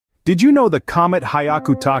Did you know the comet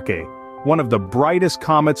Hyakutake, one of the brightest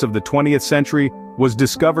comets of the 20th century, was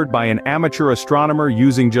discovered by an amateur astronomer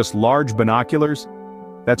using just large binoculars?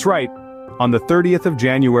 That's right. On the 30th of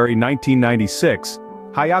January 1996,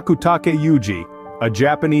 Hyakutake Yuji, a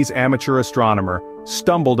Japanese amateur astronomer,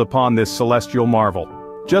 stumbled upon this celestial marvel.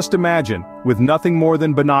 Just imagine, with nothing more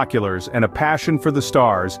than binoculars and a passion for the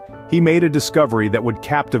stars, he made a discovery that would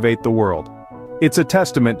captivate the world. It's a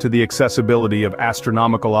testament to the accessibility of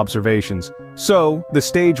astronomical observations, so the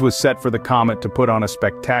stage was set for the comet to put on a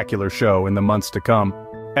spectacular show in the months to come.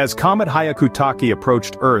 As Comet Hyakutake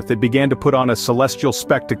approached Earth, it began to put on a celestial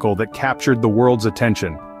spectacle that captured the world's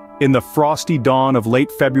attention. In the frosty dawn of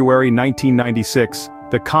late February 1996,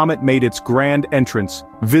 the comet made its grand entrance,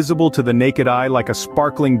 visible to the naked eye like a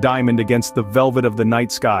sparkling diamond against the velvet of the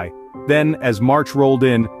night sky. Then, as March rolled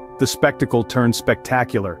in, the spectacle turned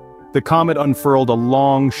spectacular. The comet unfurled a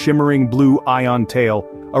long, shimmering blue ion tail,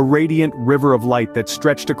 a radiant river of light that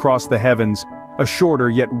stretched across the heavens. A shorter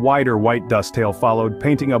yet wider white dust tail followed,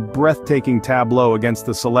 painting a breathtaking tableau against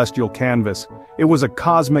the celestial canvas. It was a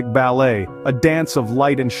cosmic ballet, a dance of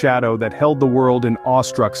light and shadow that held the world in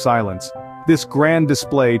awestruck silence. This grand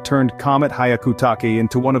display turned Comet Hyakutake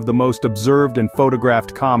into one of the most observed and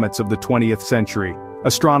photographed comets of the 20th century.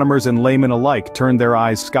 Astronomers and laymen alike turned their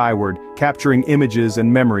eyes skyward, capturing images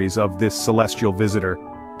and memories of this celestial visitor.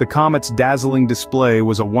 The comet's dazzling display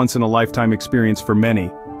was a once-in-a-lifetime experience for many.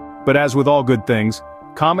 But as with all good things,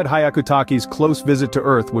 Comet Hyakutake's close visit to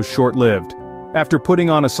Earth was short-lived. After putting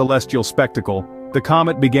on a celestial spectacle, the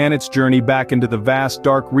comet began its journey back into the vast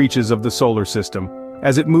dark reaches of the solar system.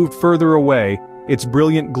 As it moved further away, its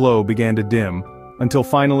brilliant glow began to dim, until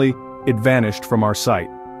finally, it vanished from our sight.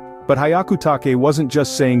 But Hyakutake wasn't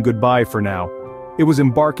just saying goodbye for now. It was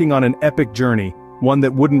embarking on an epic journey, one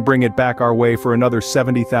that wouldn't bring it back our way for another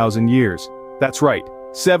 70,000 years. That's right,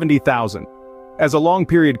 70,000. As a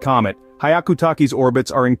long-period comet, Hyakutake's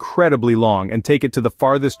orbits are incredibly long and take it to the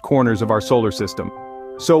farthest corners of our solar system.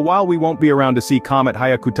 So while we won't be around to see Comet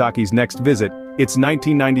Hyakutake's next visit, its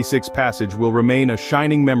 1996 passage will remain a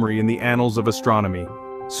shining memory in the annals of astronomy.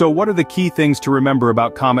 So what are the key things to remember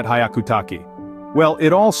about Comet Hyakutake? Well,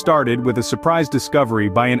 it all started with a surprise discovery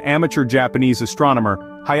by an amateur Japanese astronomer,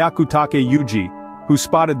 Hyakutake Yuji, who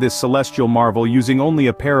spotted this celestial marvel using only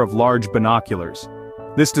a pair of large binoculars.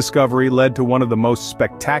 This discovery led to one of the most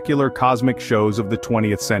spectacular cosmic shows of the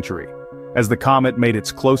 20th century. As the comet made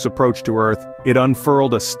its close approach to Earth, it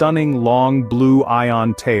unfurled a stunning long blue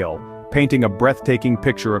ion tail, painting a breathtaking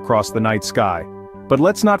picture across the night sky. But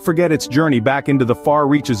let's not forget its journey back into the far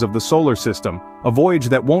reaches of the solar system, a voyage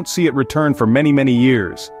that won't see it return for many, many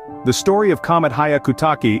years. The story of Comet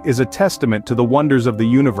Hyakutake is a testament to the wonders of the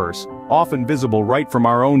universe, often visible right from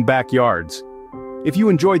our own backyards. If you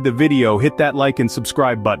enjoyed the video, hit that like and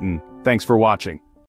subscribe button. Thanks for watching.